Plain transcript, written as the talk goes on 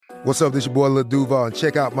What's up, this your boy Lil Duval, and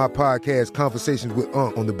check out my podcast, Conversations with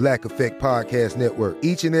Unc, on the Black Effect Podcast Network.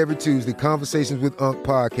 Each and every Tuesday, Conversations with Unc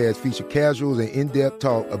podcast feature casuals and in-depth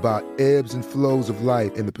talk about ebbs and flows of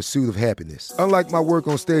life and the pursuit of happiness. Unlike my work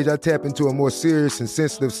on stage, I tap into a more serious and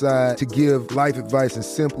sensitive side to give life advice and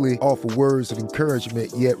simply offer words of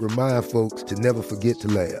encouragement, yet remind folks to never forget to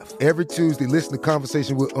laugh. Every Tuesday, listen to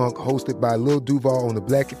Conversations with Unc, hosted by Lil Duval on the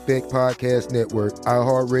Black Effect Podcast Network,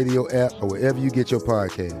 iHeartRadio app, or wherever you get your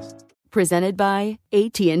podcasts. Presented by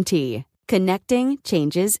AT&T. Connecting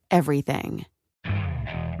changes everything.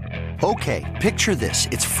 Okay, picture this.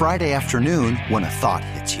 It's Friday afternoon when a thought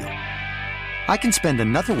hits you. I can spend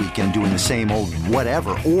another weekend doing the same old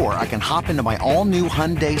whatever, or I can hop into my all-new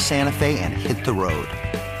Hyundai Santa Fe and hit the road.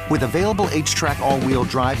 With available H-Track all-wheel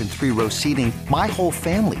drive and 3-row seating, my whole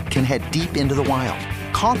family can head deep into the wild.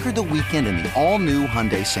 Conquer the weekend in the all-new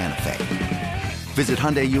Hyundai Santa Fe. Visit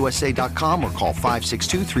HyundaiUSA.com or call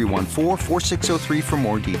 562-314-4603 for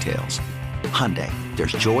more details. Hyundai,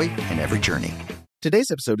 there's joy in every journey.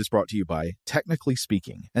 Today's episode is brought to you by Technically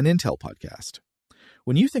Speaking, an Intel podcast.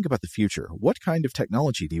 When you think about the future, what kind of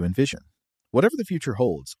technology do you envision? Whatever the future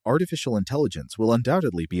holds, artificial intelligence will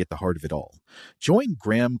undoubtedly be at the heart of it all. Join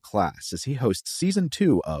Graham Class as he hosts Season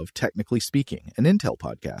 2 of Technically Speaking, an Intel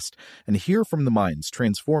podcast, and hear from the minds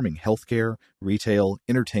transforming healthcare, retail,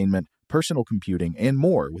 entertainment, personal computing, and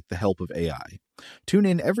more with the help of AI. Tune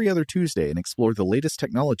in every other Tuesday and explore the latest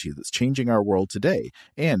technology that's changing our world today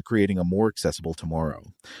and creating a more accessible tomorrow.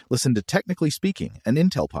 Listen to Technically Speaking, an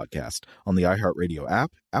Intel podcast on the iHeartRadio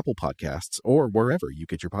app, Apple Podcasts, or wherever you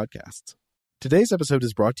get your podcasts. Today's episode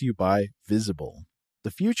is brought to you by Visible.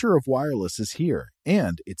 The future of wireless is here,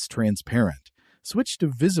 and it's transparent. Switch to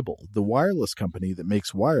Visible, the wireless company that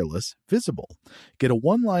makes wireless visible. Get a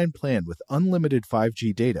one-line plan with unlimited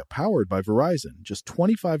 5G data powered by Verizon, just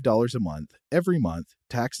 $25 a month, every month,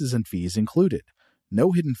 taxes and fees included.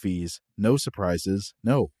 No hidden fees, no surprises,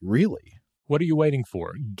 no, really. What are you waiting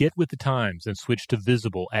for? Get with the times and switch to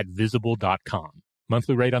Visible at Visible.com.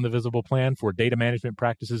 Monthly rate on the Visible plan for data management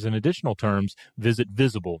practices and additional terms, visit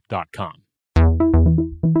Visible.com.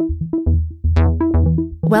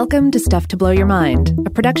 Welcome to Stuff to Blow Your Mind, a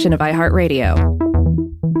production of iHeartRadio.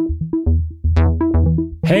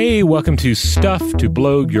 Hey, welcome to Stuff to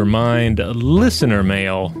Blow Your Mind, listener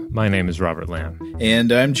mail. My name is Robert Lamb. And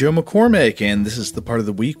I'm Joe McCormick, and this is the part of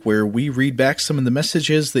the week where we read back some of the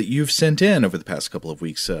messages that you've sent in over the past couple of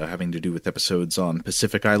weeks, having to do with episodes on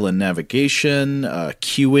Pacific Island navigation,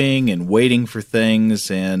 queuing and waiting for things,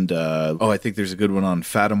 and, I think there's a good one on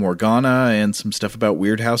Fata Morgana, and some stuff about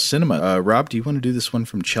Weird House Cinema. Rob, do you want to do this one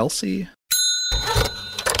from Chelsea?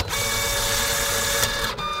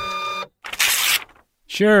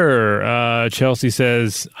 Sure. Chelsea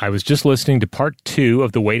says, I was just listening to part 2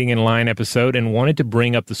 of the Waiting in Line episode and wanted to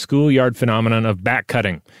bring up the schoolyard phenomenon of back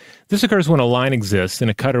cutting. This occurs when a line exists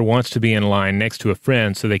and a cutter wants to be in line next to a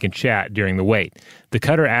friend so they can chat during the wait. The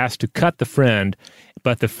cutter asks to cut the friend,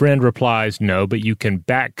 but the friend replies, no, but you can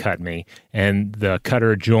back cut me. And the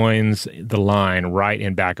cutter joins the line right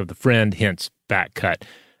in back of the friend, hence back cut.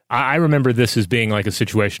 I remember this as being like a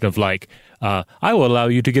situation of like, I will allow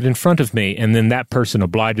you to get in front of me, and then that person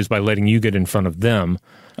obliges by letting you get in front of them,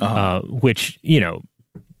 which, you know,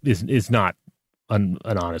 is not an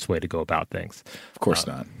honest way to go about things. Of course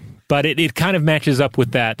not. But it kind of matches up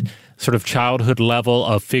with that sort of childhood level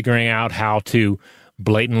of figuring out how to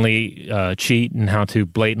blatantly cheat and how to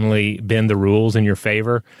blatantly bend the rules in your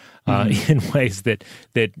favor in ways that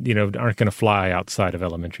you know aren't going to fly outside of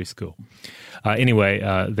elementary school. Anyway,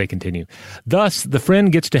 they continue. Thus, the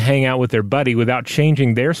friend gets to hang out with their buddy without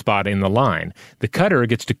changing their spot in the line. The cutter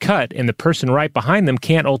gets to cut, and the person right behind them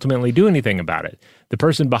can't ultimately do anything about it. The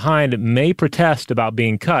person behind may protest about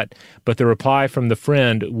being cut, but the reply from the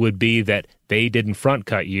friend would be that they didn't front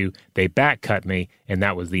cut you, they back cut me, and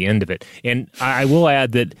that was the end of it. And I will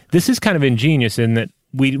add that this is kind of ingenious in that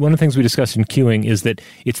one of the things we discussed in queuing is that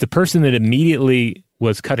it's the person that immediately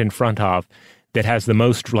was cut in front of that has the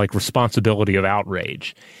most like responsibility of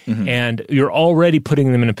outrage. Mm-hmm. And you're already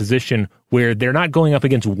putting them in a position where they're not going up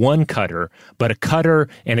against one cutter, but a cutter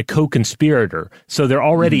and a co-conspirator. So they're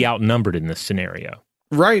already outnumbered in this scenario.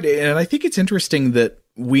 Right. And I think it's interesting that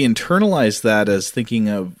we internalize that as thinking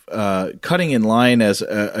of cutting in line as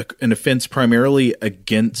an offense primarily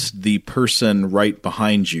against the person right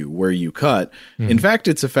behind you where you cut. Mm-hmm. In fact,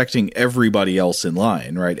 it's affecting everybody else in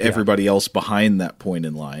line, right? Yeah. Everybody else behind that point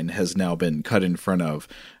in line has now been cut in front of.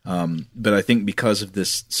 But I think because of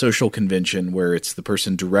this social convention where it's the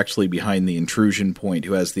person directly behind the intrusion point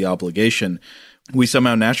who has the obligation, we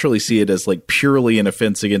somehow naturally see it as like purely an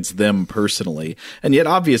offense against them personally. And yet,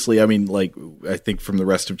 obviously, I mean, like, I think from the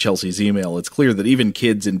rest of Chelsea's email, it's clear that even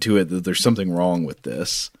kids intuit that there's something wrong with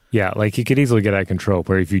this. Yeah, like it could easily get out of control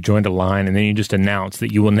where if you joined a line and then you just announce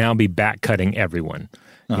that you will now be back cutting everyone.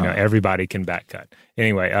 You know, everybody can back cut.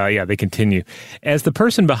 Anyway, they continue. As the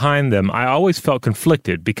person behind them, I always felt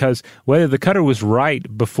conflicted because whether the cutter was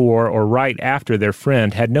right before or right after their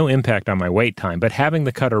friend had no impact on my wait time, but having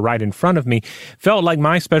the cutter right in front of me felt like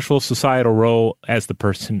my special societal role as the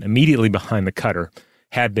person immediately behind the cutter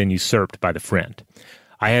had been usurped by the friend.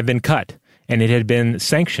 I had been cut, and it had been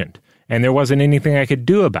sanctioned, and there wasn't anything I could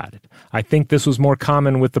do about it. I think this was more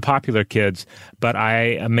common with the popular kids, but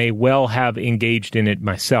I may well have engaged in it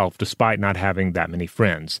myself despite not having that many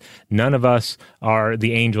friends. None of us are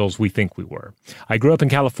the angels we think we were. I grew up in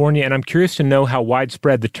California, and I'm curious to know how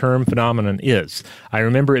widespread the term phenomenon is. I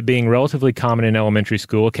remember it being relatively common in elementary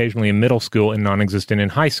school, occasionally in middle school, and non-existent in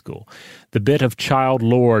high school. The bit of child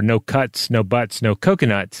lore, no cuts, no butts, no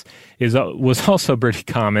coconuts, was also pretty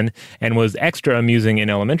common and was extra amusing in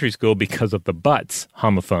elementary school because of the butts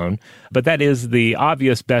homophone. But that is the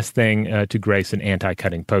obvious best thing to grace an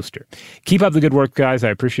anti-cutting poster. Keep up the good work, guys. I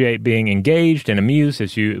appreciate being engaged and amused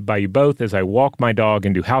by you both as I walk my dog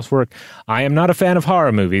and do housework. I am not a fan of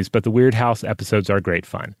horror movies, but the Weird House episodes are great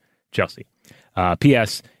fun. Chelsea.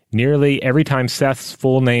 P.S. Nearly every time Seth's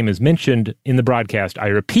full name is mentioned in the broadcast, I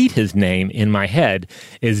repeat his name in my head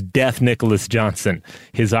is Death Nicholas Johnson.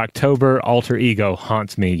 His October alter ego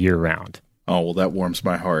haunts me year-round. Oh, well, that warms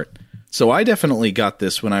my heart. So I definitely got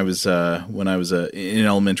this when I was in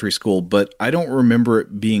elementary school, but I don't remember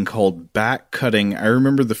it being called back cutting. I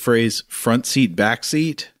remember the phrase front seat, back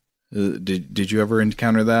seat. Did you ever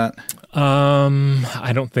encounter that?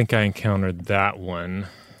 I don't think I encountered that one.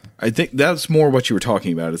 I think that's more what you were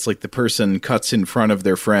talking about. It's like the person cuts in front of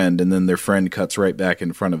their friend and then their friend cuts right back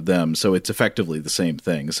in front of them. So it's effectively the same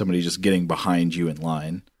thing. Somebody just getting behind you in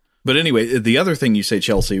line. But anyway, the other thing you say,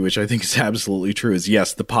 Chelsea, which I think is absolutely true, is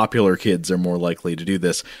yes, the popular kids are more likely to do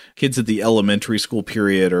this. Kids at the elementary school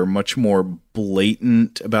period are much more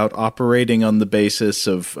blatant about operating on the basis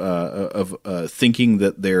of thinking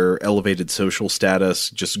that their elevated social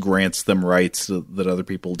status just grants them rights that other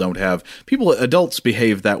people don't have. Adults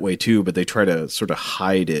behave that way too, but they try to sort of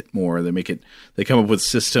hide it more. They come up with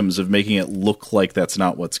systems of making it look like that's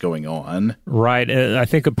not what's going on. Right. I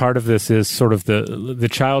think a part of this is sort of the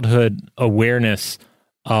childhood awareness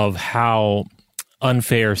of how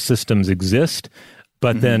unfair systems exist,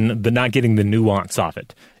 but then the not getting the nuance of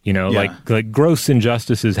it. You know, like gross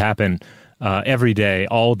injustices happen every day,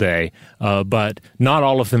 all day, but not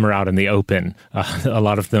all of them are out in the open. A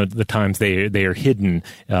lot of the times they are hidden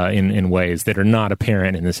in ways that are not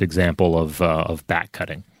apparent in this example of back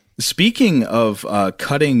cutting. Speaking of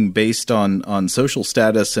cutting based on social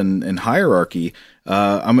status and hierarchy,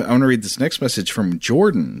 I'm going to read this next message from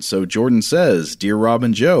Jordan. So Jordan says, Dear Rob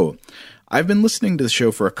and Joe, I've been listening to the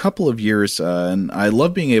show for a couple of years, and I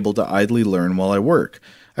love being able to idly learn while I work.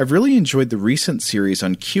 I've really enjoyed the recent series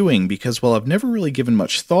on queuing because while I've never really given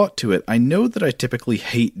much thought to it, I know that I typically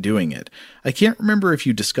hate doing it. I can't remember if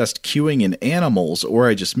you discussed queuing in animals or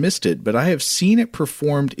I just missed it, but I have seen it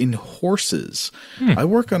performed in horses. I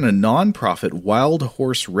work on a non-profit wild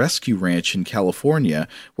horse rescue ranch in California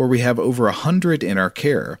where we have over 100 in our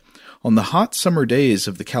care. On the hot summer days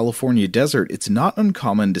of the California desert, it's not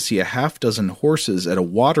uncommon to see a half dozen horses at a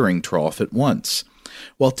watering trough at once.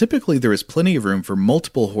 While typically there is plenty of room for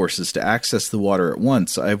multiple horses to access the water at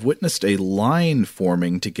once, I have witnessed a line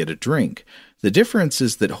forming to get a drink. The difference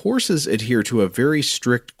is that horses adhere to a very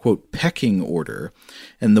strict, quote, pecking order,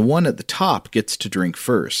 and the one at the top gets to drink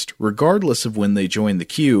first. Regardless of when they join the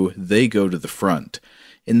queue, they go to the front.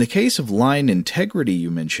 In the case of line integrity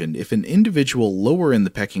you mentioned, if an individual lower in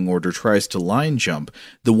the pecking order tries to line jump,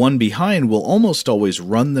 the one behind will almost always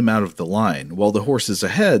run them out of the line, while the horses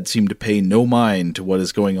ahead seem to pay no mind to what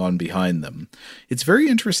is going on behind them. It's very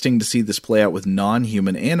interesting to see this play out with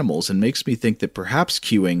non-human animals and makes me think that perhaps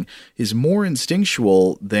queuing is more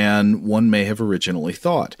instinctual than one may have originally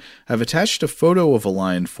thought. I've attached a photo of a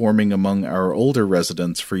line forming among our older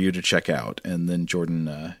residents for you to check out, and then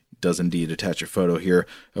Jordan does indeed attach a photo here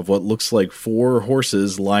of what looks like 4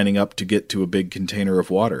 horses lining up to get to a big container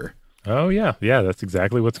of water. Oh, yeah. Yeah, that's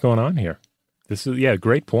exactly what's going on here. This is,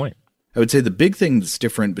 great point. I would say the big thing that's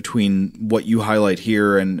different between what you highlight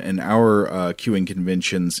here and our queuing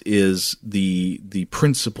conventions is the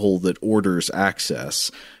principle that orders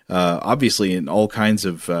access. Obviously, in all kinds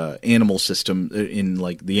of animal system, in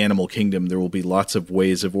like the animal kingdom, there will be lots of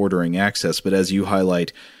ways of ordering access. But as you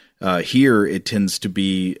highlight, here, it tends to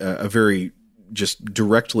be a very just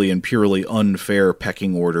directly and purely unfair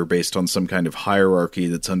pecking order based on some kind of hierarchy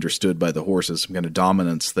that's understood by the horses, some kind of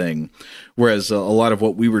dominance thing. Whereas a lot of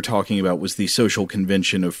what we were talking about was the social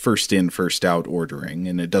convention of first in, first out ordering.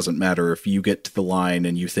 And it doesn't matter if you get to the line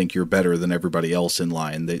and you think you're better than everybody else in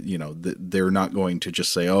line, that, you know, they're not going to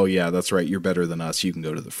just say, oh yeah, that's right, you're better than us, you can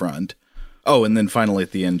go to the front. Oh, and then finally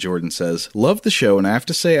at the end, Jordan says, love the show, and I have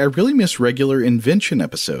to say I really miss regular Invention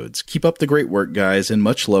episodes. Keep up the great work, guys, and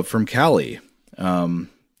much love from Cali. I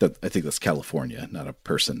think that's California, not a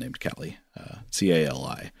person named Cali.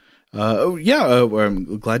 C-A-L-I.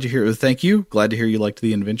 I'm glad to hear. Thank you. Glad to hear you liked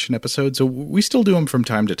the Invention episode. So we still do them from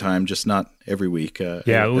time to time, just not every week,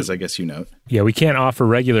 as I guess you know. Yeah, we can't offer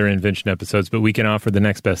regular Invention episodes, but we can offer the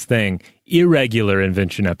next best thing, irregular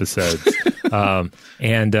Invention episodes.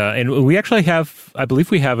 And we actually have, I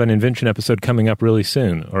believe we have an Invention episode coming up really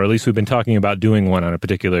soon, or at least we've been talking about doing one on a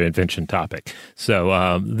particular Invention topic.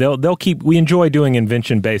 So they'll keep. We enjoy doing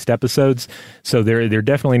Invention-based episodes, so they're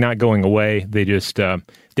definitely not going away. They just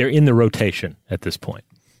they're in the rotation at this point.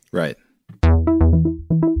 Right.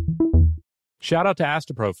 Shout out to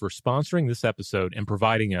Astepro for sponsoring this episode and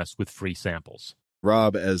providing us with free samples.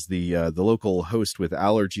 Rob, as the local host with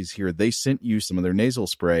allergies here, they sent you some of their nasal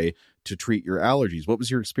spray to treat your allergies. What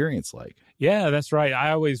was your experience like? Yeah, that's right.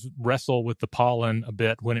 I always wrestle with the pollen a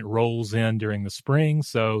bit when it rolls in during the spring,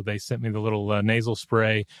 so they sent me the little nasal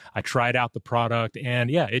spray. I tried out the product, and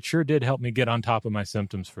yeah, it sure did help me get on top of my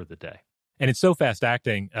symptoms for the day. And it's so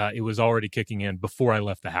fast-acting, it was already kicking in before I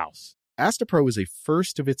left the house. Astepro is a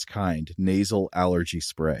first-of-its-kind nasal allergy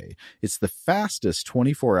spray. It's the fastest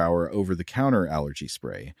 24-hour over-the-counter allergy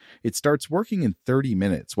spray. It starts working in 30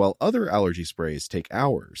 minutes, while other allergy sprays take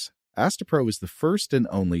hours. Astepro is the first and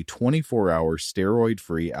only 24-hour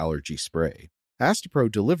steroid-free allergy spray.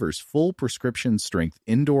 Astepro delivers full prescription-strength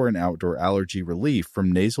indoor and outdoor allergy relief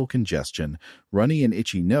from nasal congestion, runny and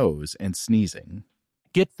itchy nose, and sneezing.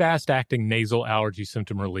 Get fast-acting nasal allergy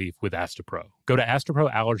symptom relief with Astepro. Go to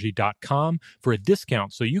asteproallergy.com for a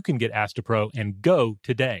discount so you can get Astepro and go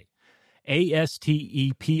today.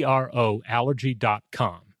 ASTEPRO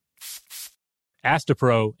allergy.com.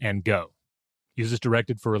 Astepro and go. Use as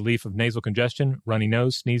directed for relief of nasal congestion, runny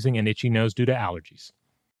nose, sneezing, and itchy nose due to allergies.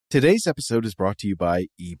 Today's episode is brought to you by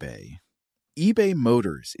eBay. eBay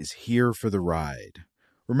Motors is here for the ride.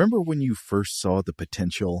 Remember when you first saw the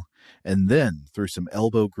potential? And then, through some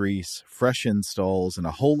elbow grease, fresh installs, and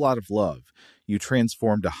a whole lot of love, you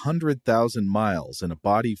transformed 100,000 miles and a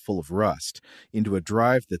body full of rust into a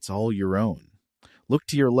drive that's all your own. Look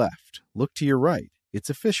to your left. Look to your right. It's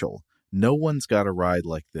official. No one's got a ride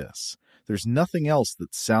like this. There's nothing else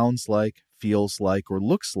that sounds like, feels like, or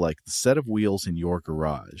looks like the set of wheels in your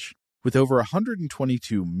garage. With over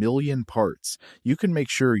 122 million parts, you can make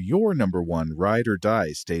sure your number one ride or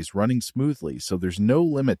die stays running smoothly, so there's no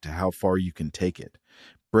limit to how far you can take it.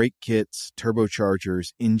 Brake kits,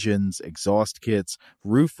 turbochargers, engines, exhaust kits,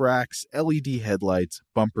 roof racks, LED headlights,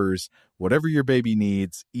 bumpers, whatever your baby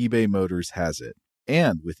needs, eBay Motors has it.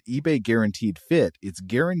 And with eBay Guaranteed Fit, it's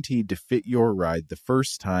guaranteed to fit your ride the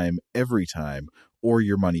first time, every time, or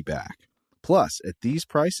your money back. Plus, at these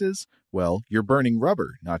prices, well, you're burning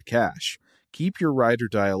rubber, not cash. Keep your ride or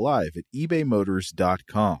die alive at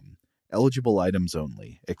ebaymotors.com. Eligible items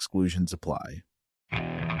only. Exclusions apply.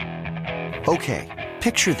 Okay,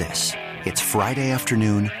 picture this. It's Friday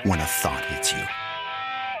afternoon when a thought hits you.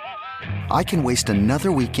 I can waste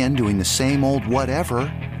another weekend doing the same old whatever,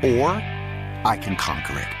 or I can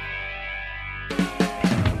conquer it.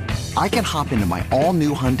 I can hop into my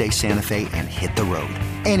all-new Hyundai Santa Fe and hit the road.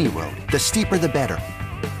 Any road. The steeper, the better.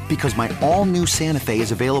 Because my all-new Santa Fe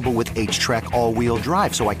is available with H-Track all-wheel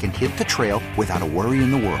drive, so I can hit the trail without a worry in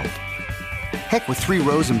the world. Heck, with 3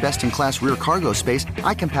 rows and best-in-class rear cargo space,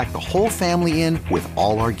 I can pack the whole family in with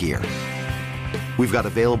all our gear. We've got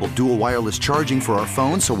available dual wireless charging for our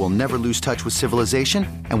phones, so we'll never lose touch with civilization,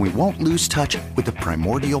 and we won't lose touch with the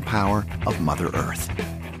primordial power of Mother Earth.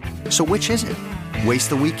 So which is it? Waste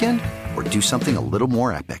the weekend or do something a little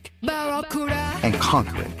more epic? And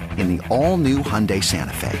conquer it in the all-new Hyundai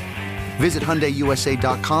Santa Fe. Visit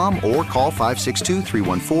HyundaiUSA.com or call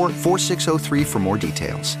 562-314-4603 for more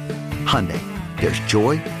details. Hyundai, there's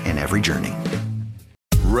joy in every journey.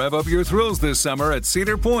 Rev up your thrills this summer at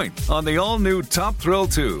Cedar Point on the all-new Top Thrill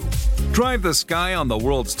 2. Drive the sky on the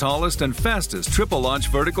world's tallest and fastest triple-launch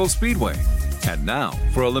vertical speedway. And now,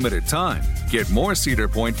 for a limited time, get more Cedar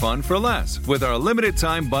Point fun for less with our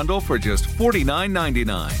limited-time bundle for just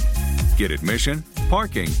 $49.99. Get admission,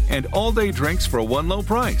 parking, and all-day drinks for one low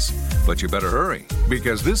price. But you better hurry,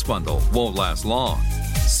 because this bundle won't last long.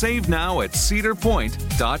 Save now at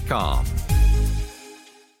cedarpoint.com.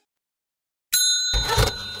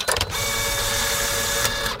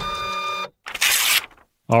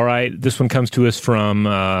 All right, this one comes to us from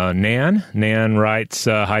Nan. Nan writes,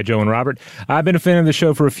 Hi, Joe and Robert. I've been a fan of the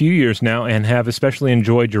show for a few years now and have especially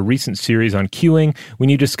enjoyed your recent series on queuing. When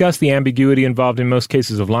you discuss the ambiguity involved in most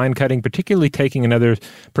cases of line cutting, particularly taking another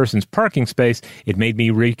person's parking space, it made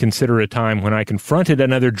me reconsider a time when I confronted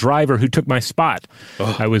another driver who took my spot.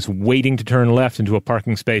 I was waiting to turn left into a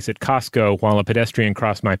parking space at Costco while a pedestrian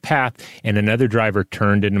crossed my path, and another driver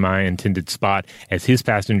turned into my intended spot as his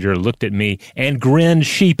passenger looked at me and grinned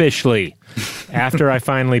sheepishly. After I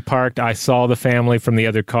finally parked, I saw the family from the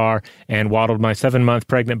other car and waddled my 7-month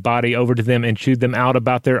pregnant body over to them and chewed them out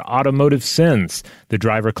about their automotive sins. The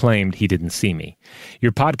driver claimed he didn't see me.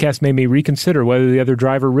 Your podcast made me reconsider whether the other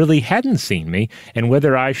driver really hadn't seen me and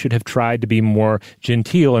whether I should have tried to be more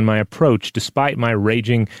genteel in my approach despite my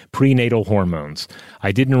raging prenatal hormones.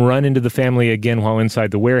 I didn't run into the family again while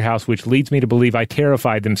inside the warehouse, which leads me to believe I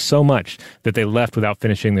terrified them so much that they left without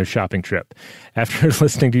finishing their shopping trip. After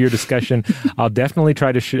listening to your discussion, I'll definitely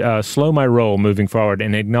try to slow my roll moving forward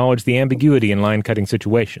and acknowledge the ambiguity in line-cutting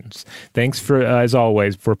situations. Thanks, for, as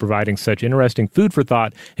always, for providing such interesting food for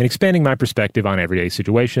thought and expanding my perspective on everyday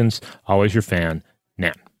situations. Always your fan,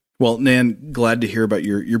 Nan. Well, Nan, glad to hear about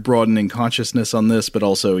your broadening consciousness on this, but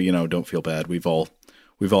also, don't feel bad. We've all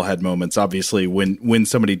had moments. Obviously, when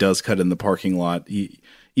somebody does cut in the parking lot,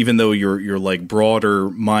 even though you're like broader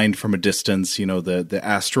mind from a distance, the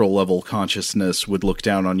astral level consciousness would look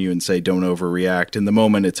down on you and say, don't overreact. In the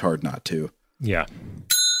moment, it's hard not to. Yeah.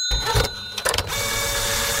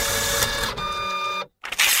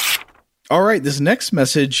 All right, this next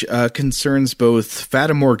message concerns both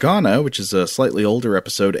Fata Morgana, which is a slightly older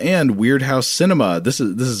episode, and Weird House Cinema. This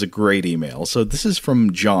is a great email. So this is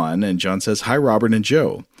from John, and John says, Hi, Robert and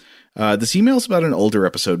Joe. This email is about an older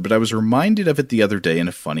episode, but I was reminded of it the other day in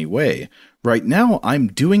a funny way. Right now, I'm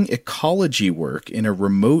doing ecology work in a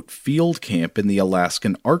remote field camp in the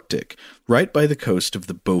Alaskan Arctic, right by the coast of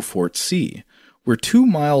the Beaufort Sea. We're 2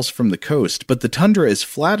 miles from the coast, but the tundra is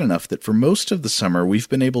flat enough that for most of the summer we've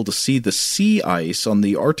been able to see the sea ice on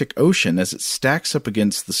the Arctic Ocean as it stacks up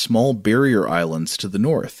against the small barrier islands to the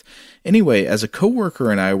north. Anyway, as a coworker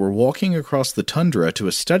and I were walking across the tundra to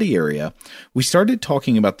a study area, we started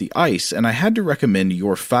talking about the ice, and I had to recommend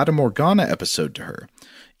your Fata Morgana episode to her.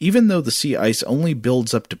 Even though the sea ice only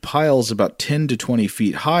builds up to piles about 10 to 20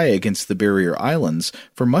 feet high against the barrier islands,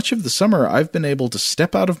 for much of the summer I've been able to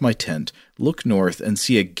step out of my tent, look north, and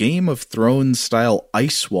see a Game of Thrones-style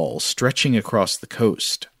ice wall stretching across the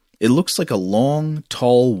coast. It looks like a long,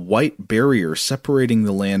 tall, white barrier separating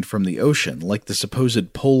the land from the ocean, like the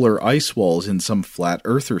supposed polar ice walls in some flat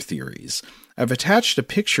earther theories. I've attached a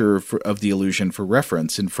picture of the illusion for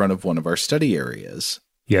reference in front of one of our study areas.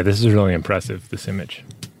 Yeah, this is really impressive, this image.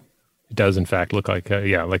 It does, in fact, look like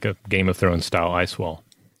a Game of Thrones style ice wall.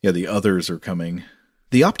 Yeah, the others are coming.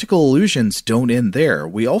 The optical illusions don't end there.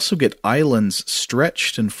 We also get islands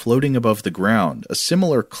stretched and floating above the ground, a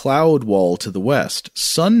similar cloud wall to the west,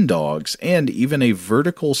 sundogs, and even a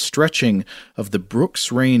vertical stretching of the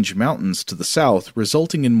Brooks Range Mountains to the south,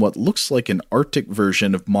 resulting in what looks like an Arctic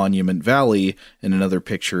version of Monument Valley, and another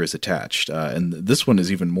picture is attached. And this one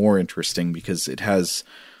is even more interesting because it has...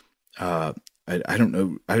 I don't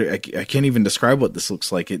know. I can't even describe what this looks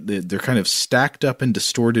like. They're kind of stacked up and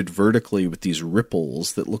distorted vertically with these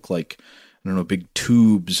ripples that look like, I don't know, big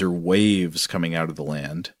tubes or waves coming out of the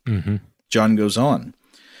land. Mm-hmm. John goes on.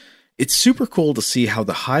 It's super cool to see how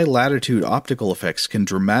the high latitude optical effects can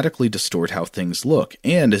dramatically distort how things look,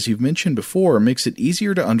 and as you've mentioned before, makes it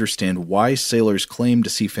easier to understand why sailors claim to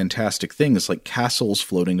see fantastic things like castles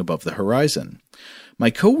floating above the horizon. My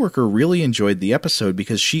coworker really enjoyed the episode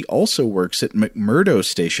because she also works at McMurdo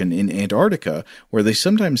Station in Antarctica, where they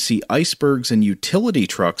sometimes see icebergs and utility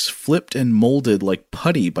trucks flipped and molded like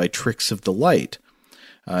putty by tricks of the light.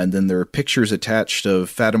 And then there are pictures attached of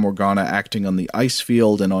Fata Morgana acting on the ice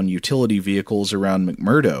field and on utility vehicles around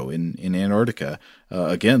McMurdo in Antarctica.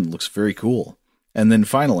 Again, looks very cool. And then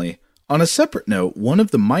finally, on a separate note, one of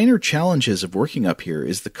the minor challenges of working up here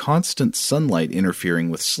is the constant sunlight interfering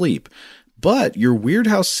with sleep. But your Weird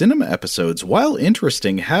House Cinema episodes, while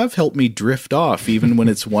interesting, have helped me drift off even when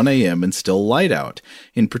it's 1 a.m. and still light out.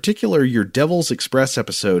 In particular, your Devil's Express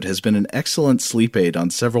episode has been an excellent sleep aid on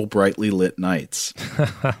several brightly lit nights.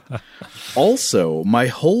 Also, my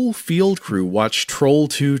whole field crew watched Troll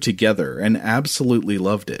 2 together and absolutely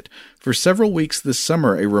loved it. For several weeks this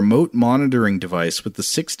summer, a remote monitoring device with the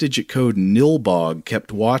 6-digit code Nilbog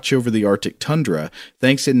kept watch over the Arctic tundra,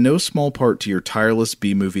 thanks in no small part to your tireless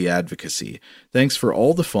B-movie advocacy. Thanks for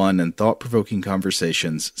all the fun and thought-provoking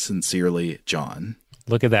conversations. Sincerely, John.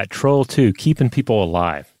 Look at that. Troll 2, keeping people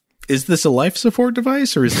alive. Is this a life support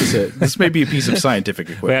device, or is this may be a piece of scientific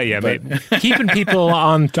equipment? Well, yeah, keeping people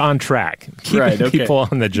on track, keeping people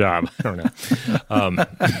on the job. I don't know.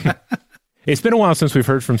 It's been a while since we've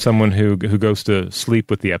heard from someone who goes to sleep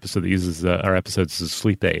with the episode, that uses our episodes as a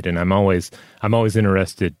sleep aid, and I'm always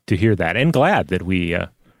interested to hear that, and glad that we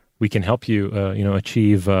can help you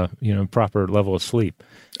achieve proper level of sleep.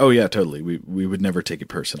 Oh yeah, totally. We would never take it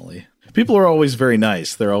personally. People are always very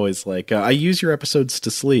nice. They're always like, I use your episodes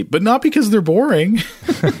to sleep, but not because they're boring.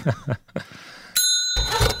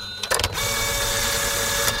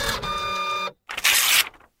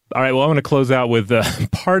 All right, well, I want to close out with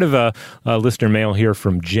part of a listener mail here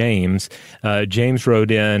from James. James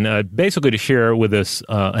wrote in basically to share with us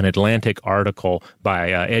an Atlantic article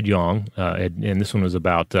by Ed Yong, and this one was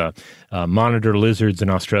about monitor lizards in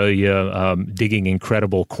Australia digging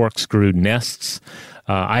incredible corkscrew nests.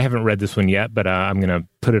 I haven't read this one yet, but I'm going to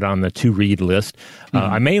put it on the to-read list.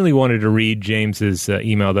 I mainly wanted to read James's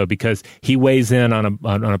email, though, because he weighs in on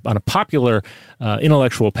a popular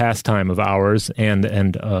intellectual pastime of ours and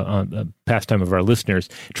a pastime of our listeners,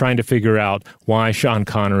 trying to figure out why Sean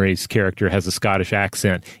Connery's character has a Scottish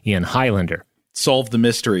accent in Highlander. Solve the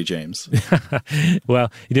mystery, James. Well,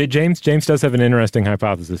 James does have an interesting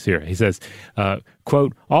hypothesis here. He says,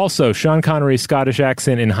 quote, also, Sean Connery's Scottish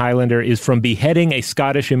accent in Highlander is from beheading a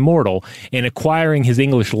Scottish immortal and acquiring his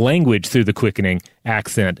English language through the quickening,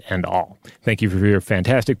 accent and all. Thank you for your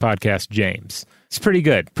fantastic podcast, James. It's pretty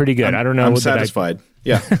good. I don't know. I'm satisfied.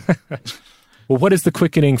 Yeah. Well, what is the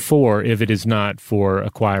quickening for if it is not for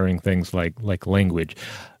acquiring things like language?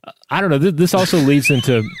 I don't know. This also leads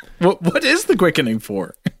into... What is the quickening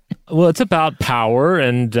for? Well, it's about power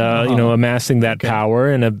and, amassing that power.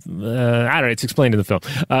 And, I don't know, it's explained in the film.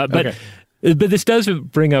 But this does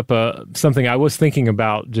bring up something I was thinking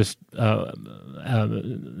about just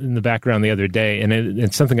in the background the other day, and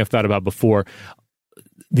it's something I've thought about before.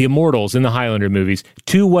 The immortals in the Highlander movies,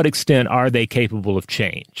 to what extent are they capable of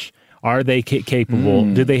change? Are they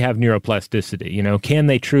capable? Do they have neuroplasticity? Can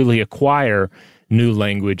they truly acquire new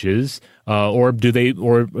languages, or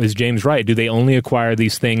is James right? Do they only acquire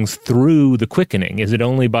these things through the quickening? Is it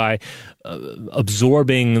only by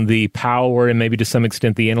absorbing the power and maybe to some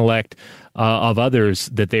extent the intellect of others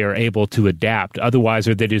that they are able to adapt? Otherwise,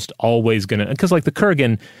 are they just always going to? Because like the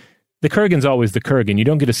Kurgan's always the Kurgan. You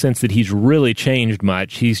don't get a sense that he's really changed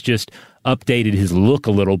much. He's just updated his look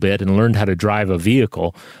a little bit and learned how to drive a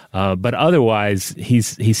vehicle. But otherwise,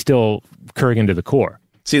 he's still Kurgan to the core.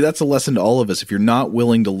 See, that's a lesson to all of us. If you're not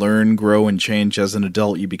willing to learn, grow, and change as an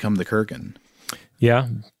adult, you become the Kurgan. Yeah,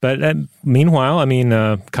 but meanwhile,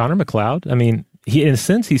 Connor McLeod, in a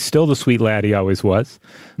sense, he's still the sweet lad he always was.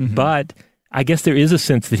 Mm-hmm. But I guess there is a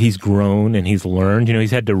sense that he's grown and he's learned.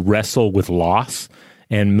 He's had to wrestle with loss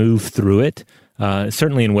and move through it,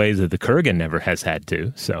 certainly in ways that the Kurgan never has had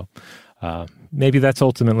to. So maybe that's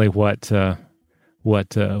ultimately what the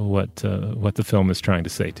film is trying to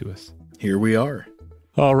say to us. Here we are.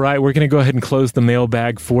 All right, we're going to go ahead and close the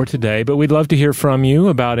mailbag for today, but we'd love to hear from you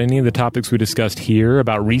about any of the topics we discussed here,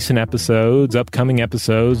 about recent episodes, upcoming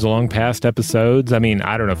episodes, long past episodes. I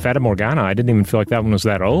don't know, Fata Morgana, I didn't even feel like that one was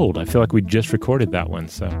that old. I feel like we just recorded that one,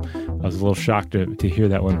 so I was a little shocked to hear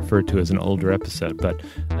that one referred to as an older episode, but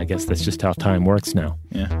I guess that's just how time works now.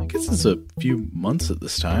 Yeah, I guess it's a few months at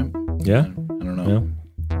this time. Yeah? I don't know.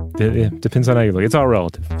 Yeah. It depends on how you look. It's all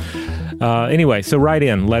relative. Anyway, so write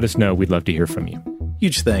in. Let us know. We'd love to hear from you.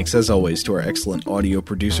 Huge thanks, as always, to our excellent audio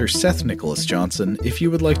producer, Seth Nicholas Johnson. If you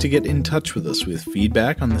would like to get in touch with us with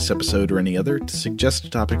feedback on this episode or any other, to suggest a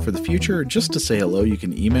topic for the future, or just to say hello, you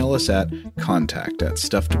can email us at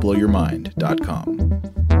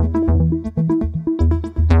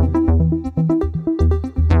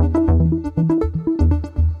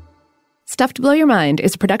contact@stufftoblowyourmind.com. Stuff to Blow Your Mind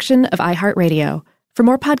is a production of iHeartRadio. For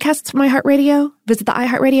more podcasts from iHeartRadio, visit the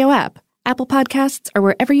iHeartRadio app, Apple Podcasts, or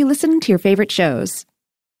wherever you listen to your favorite shows.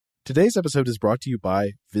 Today's episode is brought to you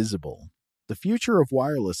by Visible. The future of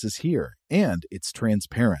wireless is here, and it's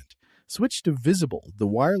transparent. Switch to Visible, the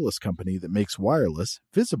wireless company that makes wireless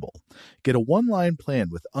visible. Get a one-line plan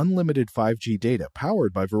with unlimited 5G data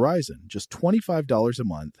powered by Verizon, just $25 a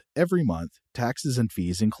month, every month, taxes and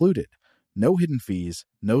fees included. No hidden fees,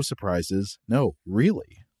 no surprises, no,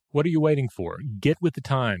 really. What are you waiting for? Get with the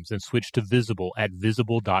times and switch to Visible at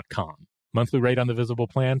Visible.com. Monthly rate on the Visible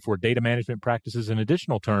plan. For data management practices and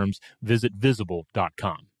additional terms, visit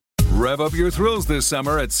Visible.com. Rev up your thrills this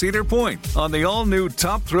summer at Cedar Point on the all-new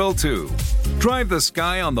Top Thrill 2. Drive the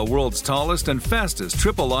sky on the world's tallest and fastest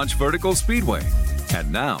triple-launch vertical speedway. And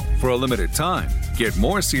now, for a limited time, get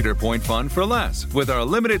more Cedar Point fun for less with our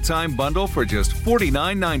limited-time bundle for just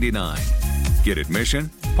 $49.99. Get admission,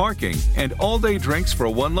 parking, and all-day drinks for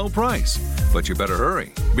one low price. But you better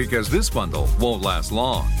hurry, because this bundle won't last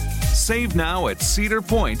long. Save now at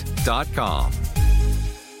cedarpoint.com.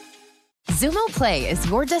 Xumo Play is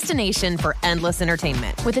your destination for endless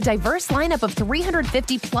entertainment. With a diverse lineup of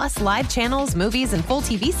 350 plus live channels, movies, and full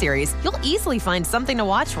TV series, you'll easily find something to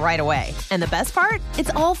watch right away. And the best part?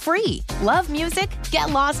 It's all free. Love music?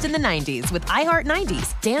 Get lost in the 90s with iHeart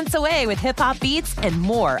 90s, dance away with hip-hop beats, and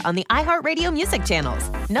more on the iHeartRadio music channels.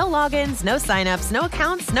 No logins, no signups, no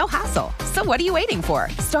accounts, no hassle. So what are you waiting for?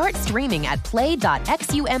 Start streaming at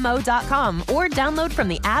play.xumo.com or download from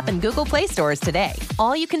the app and Google Play stores today.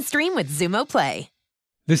 All you can stream with Xumo Play.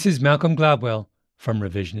 This is Malcolm Gladwell from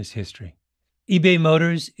Revisionist History. eBay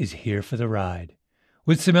Motors is here for the ride.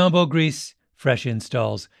 With some elbow grease, fresh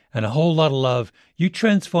installs, and a whole lot of love, you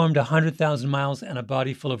transformed 100,000 miles and a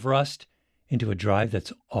body full of rust into a drive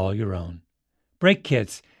that's all your own. Brake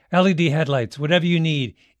kits, LED headlights, whatever you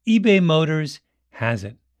need, eBay Motors has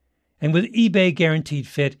it. And with eBay Guaranteed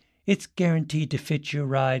Fit, it's guaranteed to fit your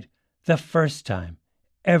ride the first time,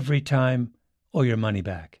 every time, or your money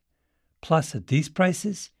back. Plus, at these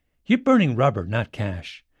prices, you're burning rubber, not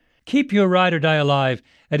cash. Keep your ride or die alive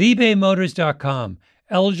at ebaymotors.com.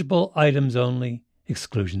 Eligible items only.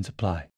 Exclusions apply.